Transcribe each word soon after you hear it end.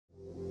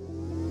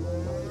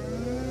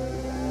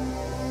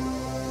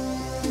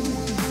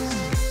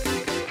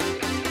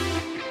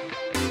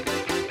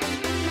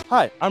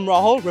Hi, I'm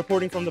Rahul,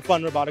 reporting from the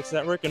Fun Robotics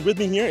Network, and with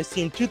me here is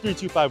Team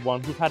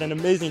 23251, who've had an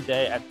amazing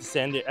day at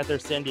their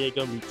San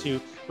Diego Meet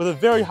 2 with a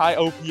very high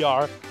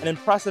OPR, an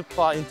impressive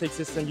claw intake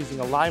system using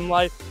a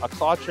limelight, a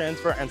claw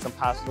transfer, and some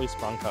passively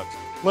sprung hooks.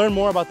 Learn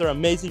more about their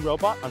amazing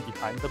robot on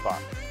Behind the Bar.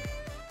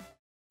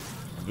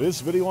 This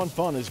video on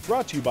Fun is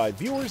brought to you by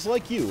viewers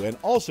like you and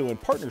also in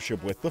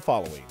partnership with the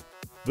following.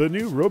 The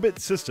new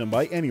Robotics system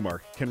by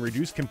AnyMark can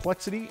reduce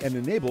complexity and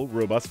enable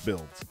robust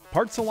builds.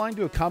 Parts aligned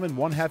to a common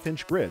 1/2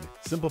 inch grid,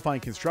 simplifying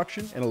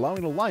construction and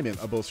allowing alignment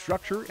of both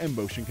structure and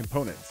motion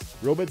components.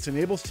 Robotics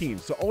enables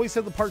teams to always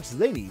have the parts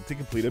they need to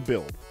complete a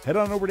build. Head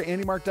on over to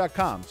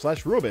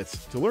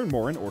anymark.com/robotics to learn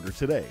more and order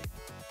today.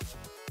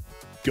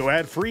 Go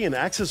ad-free and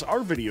access our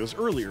videos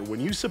earlier when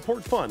you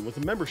support Fun with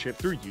a membership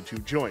through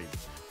YouTube Join.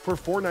 For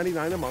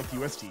 $4.99 a month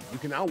USD, you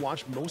can now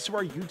watch most of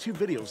our YouTube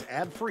videos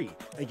ad-free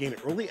and gain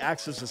early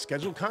access to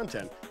scheduled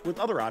content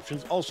with other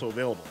options also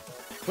available.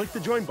 Click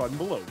the join button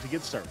below to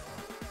get started.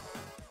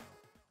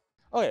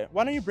 Okay,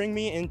 why don't you bring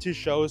me in to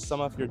show some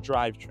of your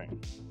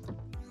drivetrain?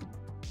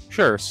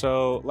 Sure.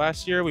 So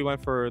last year we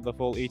went for the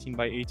full 18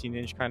 by 18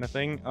 inch kind of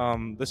thing.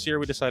 This year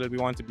we decided we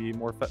wanted to be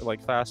more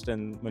fast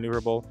and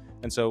maneuverable,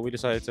 and so we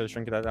decided to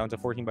shrink that down to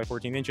 14 by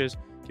 14 inches,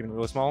 keeping it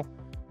really small.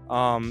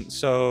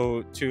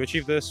 So to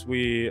achieve this,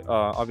 we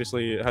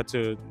obviously had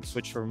to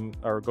switch from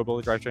our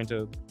go-build drivetrain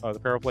to the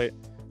parallel plate.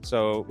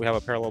 So we have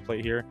a parallel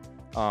plate here,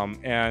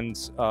 and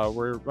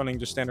we're running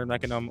just standard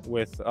mechanism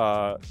with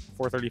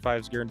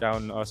 435s geared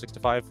down 6 to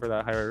 5 for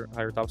that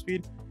higher top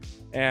speed.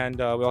 And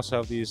we also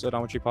have these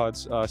odometry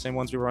pods, same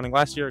ones we were running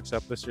last year,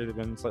 except this year they've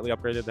been slightly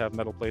upgraded. They have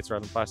metal plates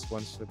rather than plastic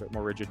ones, so they're a bit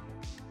more rigid.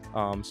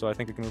 So I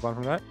think we can move on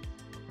from that.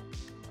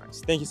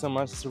 Thank you so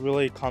much. It's a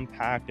really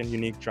compact and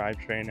unique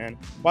drivetrain. And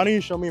why don't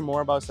you show me more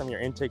about some of your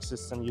intake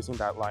system using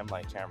that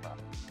limelight camera?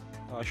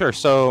 Sure.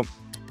 So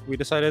we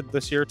decided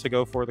this year to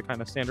go for the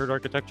kind of standard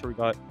architecture. We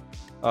got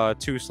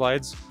 2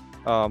 slides.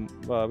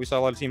 We saw a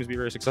lot of teams be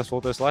very successful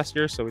with this last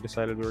year, so we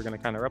decided we were going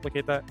to kind of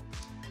replicate that.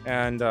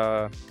 And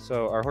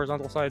so our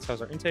horizontal slides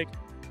has our intake.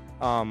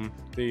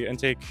 The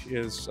intake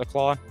is a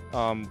claw.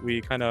 We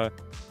kind of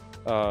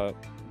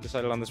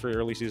decided on this very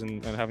early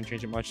season and haven't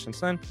changed it much since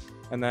then.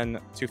 And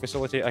then to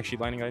facilitate actually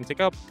lining that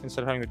intake up,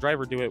 instead of having the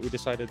driver do it, we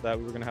decided that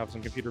we were going to have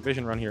some computer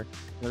vision run here.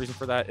 And the reason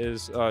for that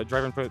is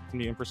driver input can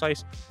be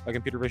imprecise.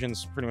 Computer vision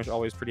is pretty much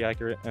always pretty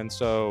accurate, and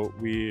so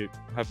we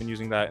have been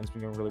using that, and it's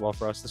been going really well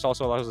for us. This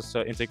also allows us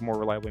to intake more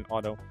reliably in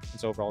auto, and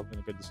so overall it's been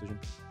a good decision.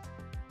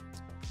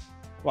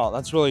 Wow,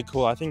 that's really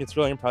cool. I think it's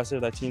really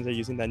impressive that teams are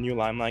using that new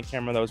limelight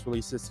camera that was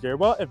released this year.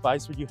 What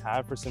advice would you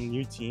have for some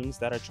new teams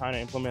that are trying to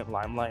implement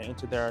limelight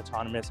into their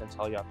autonomous and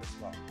teleop as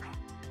well?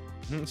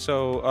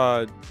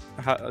 So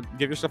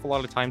give yourself a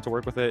lot of time to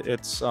work with it.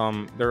 It's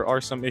there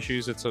are some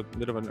issues. It's a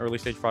bit of an early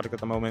stage product at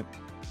the moment,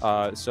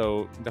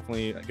 so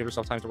definitely give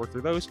yourself time to work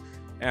through those,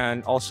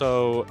 and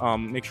also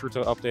make sure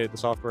to update the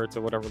software to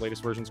whatever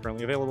latest version is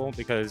currently available,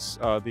 because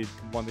the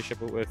one they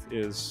ship it with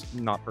is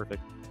not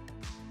perfect.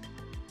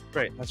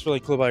 Great, that's really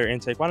cool about your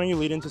intake. Why don't you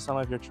lead into some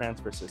of your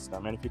transfer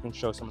system, and if you can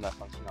show some of that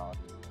functionality?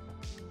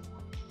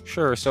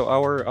 Sure. So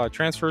our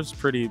transfer is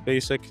pretty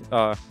basic.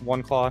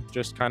 One claw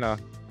just kind of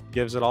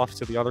gives it off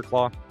to the other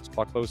claw. This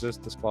claw closes,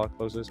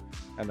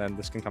 and then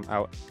this can come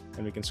out,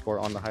 and we can score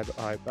on the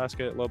high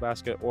basket, low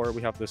basket, or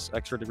we have this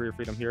extra degree of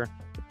freedom here,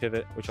 the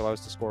pivot, which allows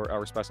us to score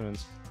our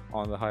specimens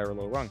on the high or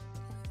low rung.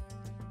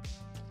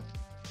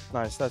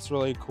 Nice, that's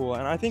really cool.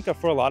 And I think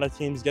for a lot of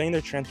teams, getting their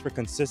transfer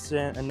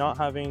consistent and not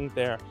having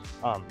their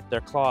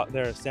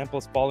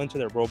samples fall into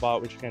their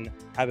robot, which can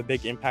have a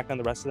big impact on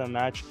the rest of the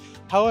match.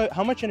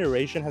 How much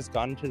iteration has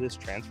gone into this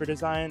transfer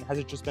design? Has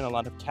it just been a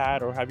lot of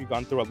CAD, or have you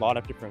gone through a lot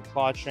of different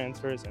claw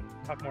transfers? And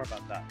talk more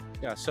about that.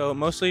 Yeah, so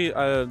mostly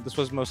this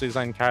was mostly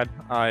designed in CAD.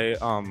 I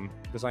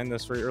designed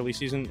this very early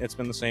season. It's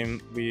been the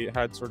same. We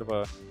had sort of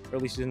a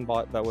early season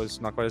bot that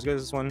was not quite as good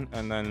as this one,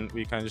 and then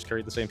we kind of just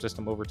carried the same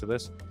system over to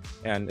this,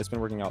 and it's been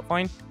working out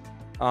fine.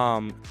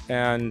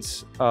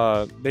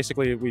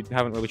 Basically we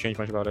haven't really changed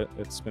much about it.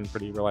 It's been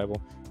pretty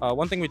reliable.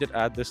 One thing we did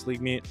add this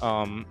league meet,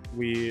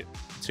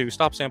 to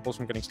stop samples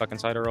from getting stuck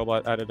inside our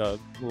robot, added a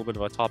little bit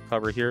of a top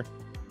cover here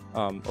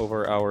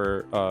over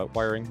our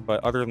wiring,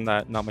 but other than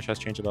that, not much has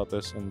changed about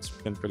this, and it's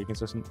been pretty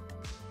consistent.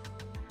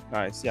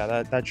 Nice.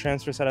 Yeah, that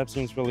transfer setup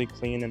seems really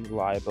clean and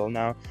reliable.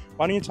 Now,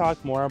 why don't you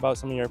talk more about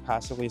some of your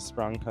passively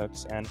sprung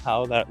hooks and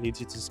how that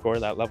leads you to score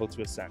that level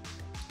 2 ascent?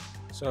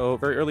 So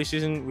very early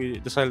season, we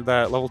decided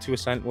that level 2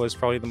 ascent was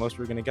probably the most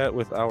we were going to get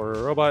with our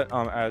robot,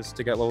 as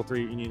to get level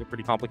 3, you need a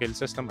pretty complicated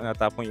system, and at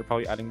that point, you're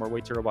probably adding more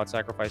weight to your robot,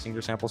 sacrificing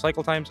your sample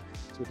cycle times.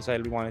 So we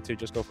decided we wanted to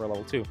just go for a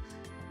level 2.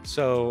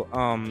 So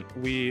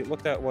we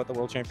looked at what the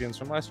world champions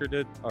from last year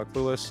did,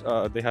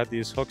 Clueless. They had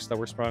these hooks that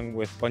were sprung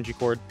with bungee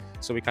cord,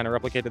 so we kind of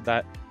replicated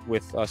that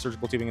with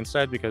surgical tubing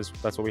instead, because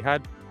that's what we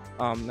had.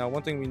 Now,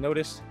 one thing we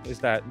noticed is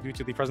that due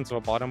to the presence of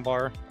a bottom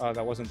bar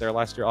that wasn't there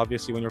last year,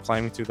 obviously when you're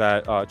climbing to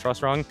that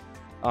truss rung,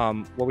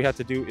 what we had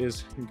to do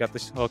is get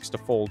these hooks to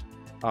fold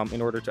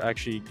in order to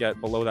actually get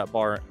below that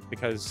bar,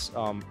 because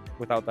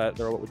without that,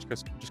 the robot would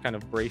just kind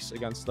of brace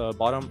against the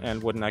bottom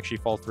and wouldn't actually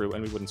fall through,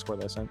 and we wouldn't score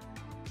the ascent.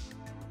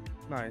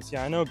 Nice.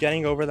 Yeah, I know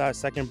getting over that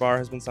second bar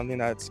has been something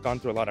that's gone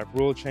through a lot of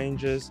rule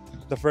changes.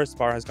 The first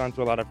bar has gone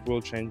through a lot of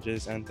rule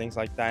changes and things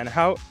like that. And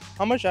how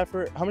much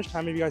effort, how much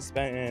time have you guys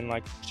spent in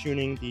like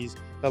tuning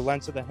the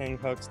lengths of the hang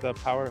hooks, the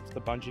power of the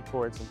bungee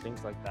cords, and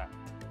things like that?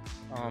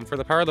 For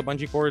the power of the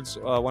bungee cords,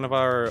 one of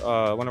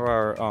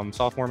our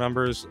sophomore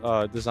members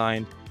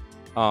designed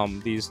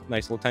these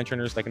nice little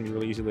tensioners that can be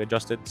really easily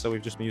adjusted. So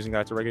we've just been using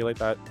that to regulate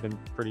that. Been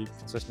pretty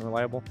consistent and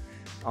reliable.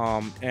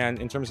 And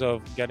in terms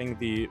of getting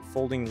the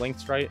folding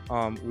lengths right,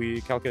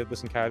 we calculated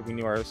this in CAD. We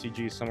knew our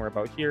CG is somewhere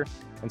about here,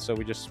 and so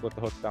we just split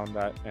the hook down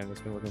that, and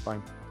it's been working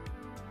fine.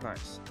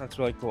 Nice. That's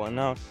really cool. And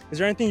now, is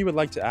there anything you would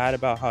like to add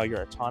about how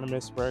your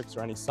autonomous works,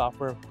 or any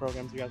software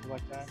programs you guys would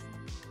like to add?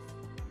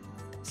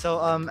 So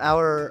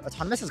our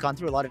autonomous has gone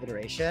through a lot of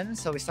iteration.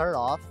 So we started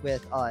off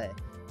with a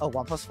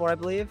 1+4, I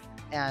believe,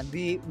 and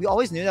we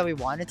always knew that we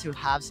wanted to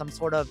have some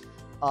sort of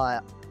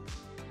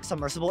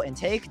submersible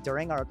intake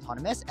during our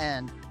autonomous,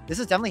 and this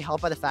is definitely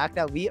helped by the fact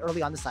that we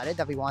early on decided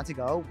that we wanted to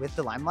go with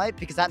the limelight,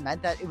 because that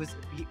meant that it was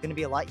going to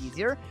be a lot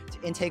easier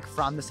to intake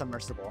from the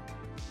submersible.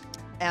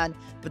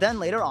 But then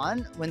later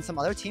on, when some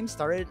other teams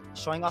started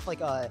showing off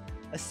like a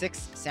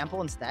 6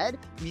 sample instead,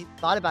 we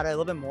thought about it a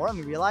little bit more, and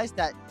we realized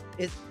that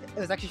it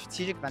was actually a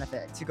strategic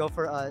benefit to go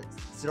for a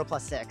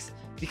 0+6,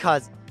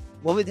 because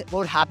what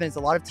would happen is a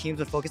lot of teams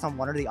would focus on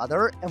one or the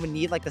other and would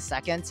need like the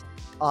second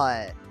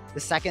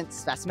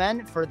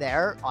specimen for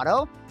their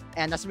auto,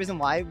 and that's the reason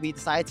why we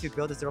decided to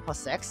build a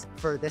 0+6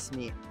 for this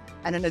meet.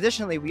 And then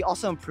additionally, we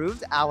also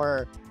improved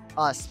our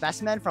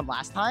specimen from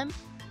last time.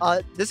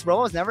 This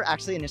robot was never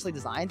actually initially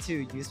designed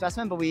to use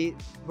specimen, but we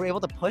were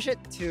able to push it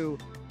to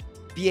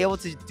be able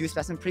to do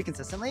specimen pretty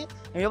consistently,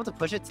 and we're able to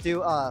push it to do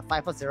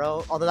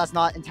 5+0, although that's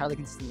not entirely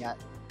consistent yet.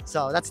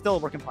 So that's still a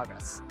work in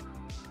progress.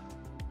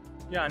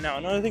 Yeah, now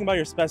another thing about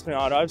your specimen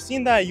auto, I've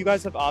seen that you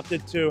guys have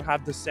opted to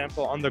have the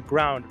sample on the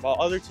ground while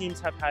other teams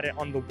have had it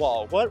on the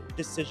wall. What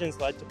decisions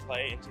led to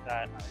play into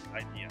that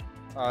idea?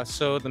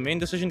 So the main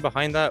decision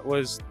behind that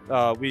was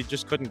we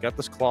just couldn't get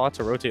this claw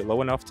to rotate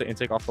low enough to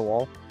intake off the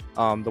wall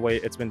the way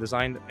it's been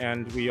designed,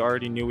 and we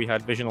already knew we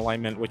had vision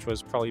alignment, which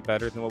was probably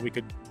better than what we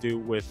could do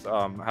with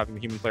having the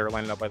human player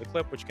line it up by the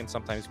clip, which can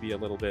sometimes be a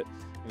little bit,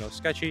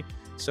 sketchy.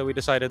 So we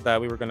decided that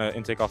we were going to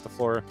intake off the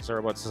floor, because our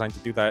robot's designed to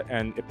do that,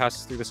 and it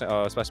passes through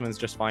the specimens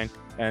just fine.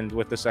 And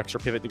with this extra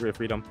pivot degree of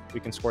freedom, we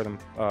can score them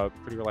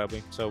pretty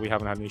reliably, so we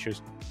haven't had any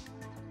issues.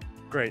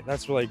 Great,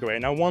 that's really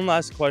great. Now, one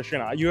last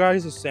question. You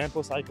guys'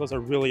 sample cycles are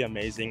really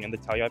amazing in the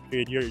teleop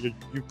period. You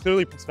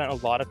clearly spent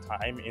a lot of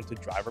time into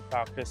driver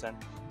practice, and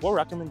what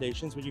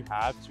recommendations would you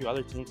have to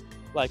other teams?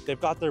 Like, they've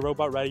got their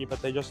robot ready,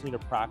 but they just need to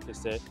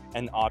practice it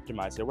and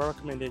optimize it. What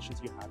recommendations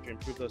do you have to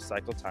improve those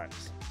cycle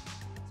times?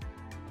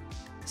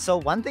 So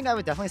one thing I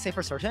would definitely say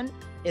for certain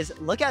is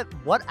look at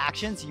what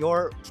actions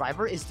your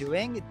driver is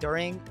doing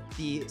during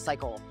the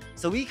cycle.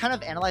 So we kind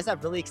of analyzed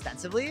that really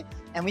extensively,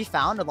 and we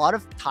found a lot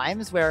of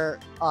times where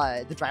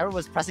the driver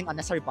was pressing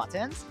unnecessary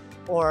buttons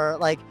or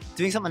like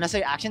doing some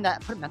unnecessary action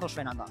that put mental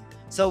strain on them.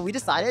 So we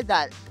decided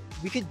that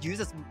we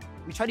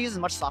try to use as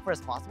much software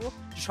as possible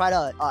to try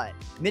to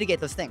mitigate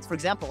those things. For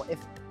example, if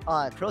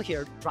Krill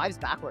here drives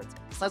backwards,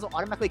 the slides will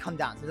automatically come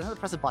down, so it doesn't have to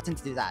press a button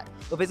to do that.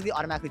 It'll basically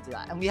automatically do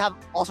that. And we have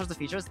all sorts of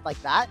features like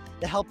that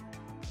that help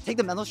take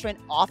the mental strain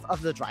off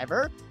of the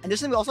driver.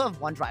 Additionally, we also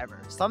have one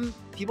driver. Some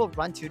people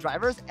run 2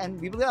 drivers,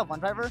 and we believe that one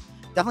driver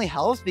definitely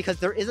helps because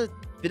there is a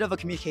bit of a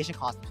communication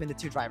cost between the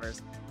 2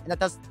 drivers, and that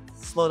does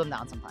slow them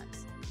down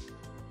sometimes.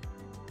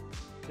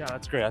 Yeah,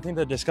 that's great. I think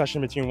the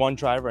discussion between one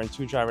driver and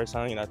 2 drivers is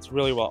something that's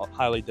really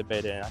highly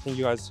debated, and I think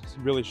you guys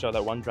really show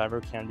that one driver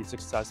can be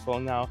successful.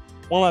 Now,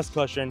 one last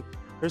question.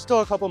 There's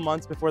still a couple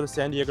months before the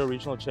San Diego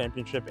Regional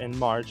Championship in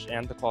March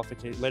and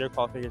the later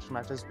qualification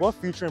matches. What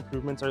future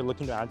improvements are you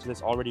looking to add to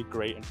this already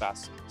great and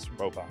fast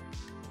robot?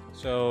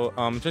 So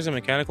in terms of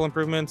mechanical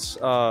improvements,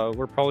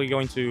 we're probably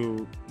going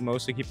to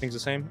mostly keep things the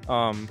same.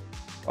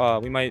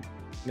 We might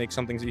make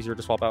some things easier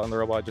to swap out on the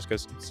robot just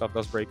because stuff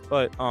does break,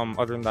 but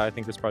other than that, I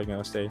think it's probably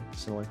going to stay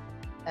similar.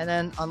 And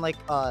then on like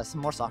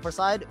some more software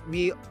side,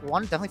 we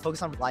want to definitely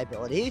focus on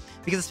reliability,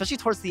 because especially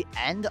towards the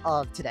end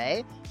of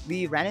today,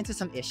 we ran into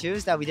some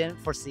issues that we didn't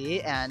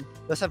foresee, and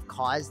those have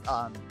caused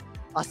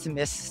us to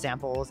miss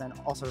samples and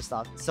all sorts of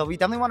stuff. So we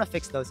definitely want to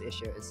fix those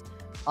issues.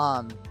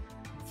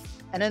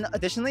 And then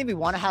additionally, we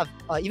want to have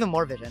even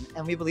more vision,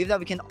 and we believe that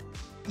we can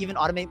even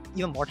automate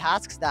even more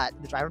tasks that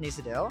the driver needs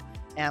to do.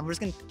 And we're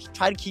just going to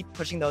try to keep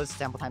pushing those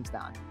sample times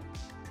down.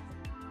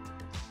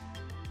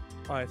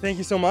 All right, thank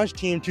you so much,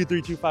 Team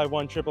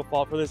 23251 Triple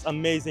Fault, for this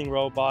amazing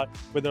robot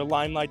with their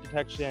limelight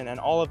detection and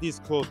all of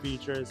these cool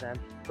features. And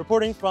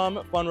reporting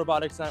from Fun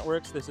Robotics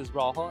Networks, this is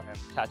Rahul, and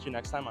catch you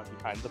next time on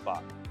Behind the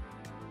Bot.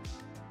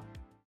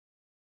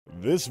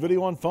 This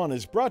video on fun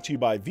is brought to you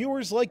by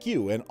viewers like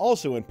you and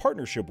also in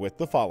partnership with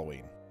the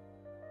following.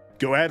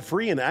 Go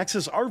ad-free and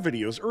access our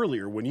videos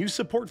earlier when you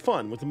support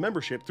fun with a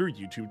membership through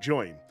YouTube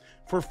Join.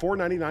 For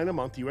 $4.99 a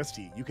month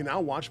USD, you can now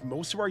watch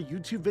most of our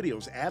YouTube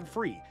videos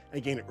ad-free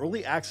and gain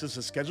early access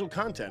to scheduled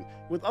content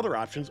with other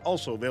options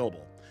also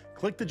available.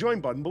 Click the Join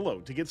button below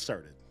to get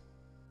started.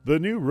 The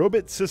new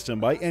Robotics system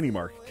by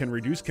AnyMark can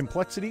reduce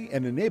complexity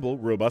and enable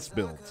robust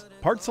builds.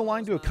 Parts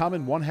aligned to a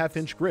common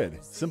 1/2-inch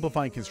grid,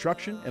 simplifying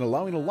construction and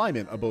allowing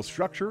alignment of both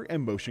structure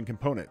and motion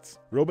components.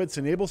 Robotics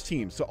enables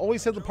teams to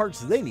always have the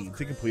parts they need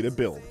to complete a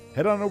build.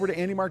 Head on over to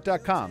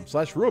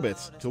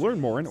anymark.com/robots to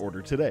learn more and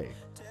order today.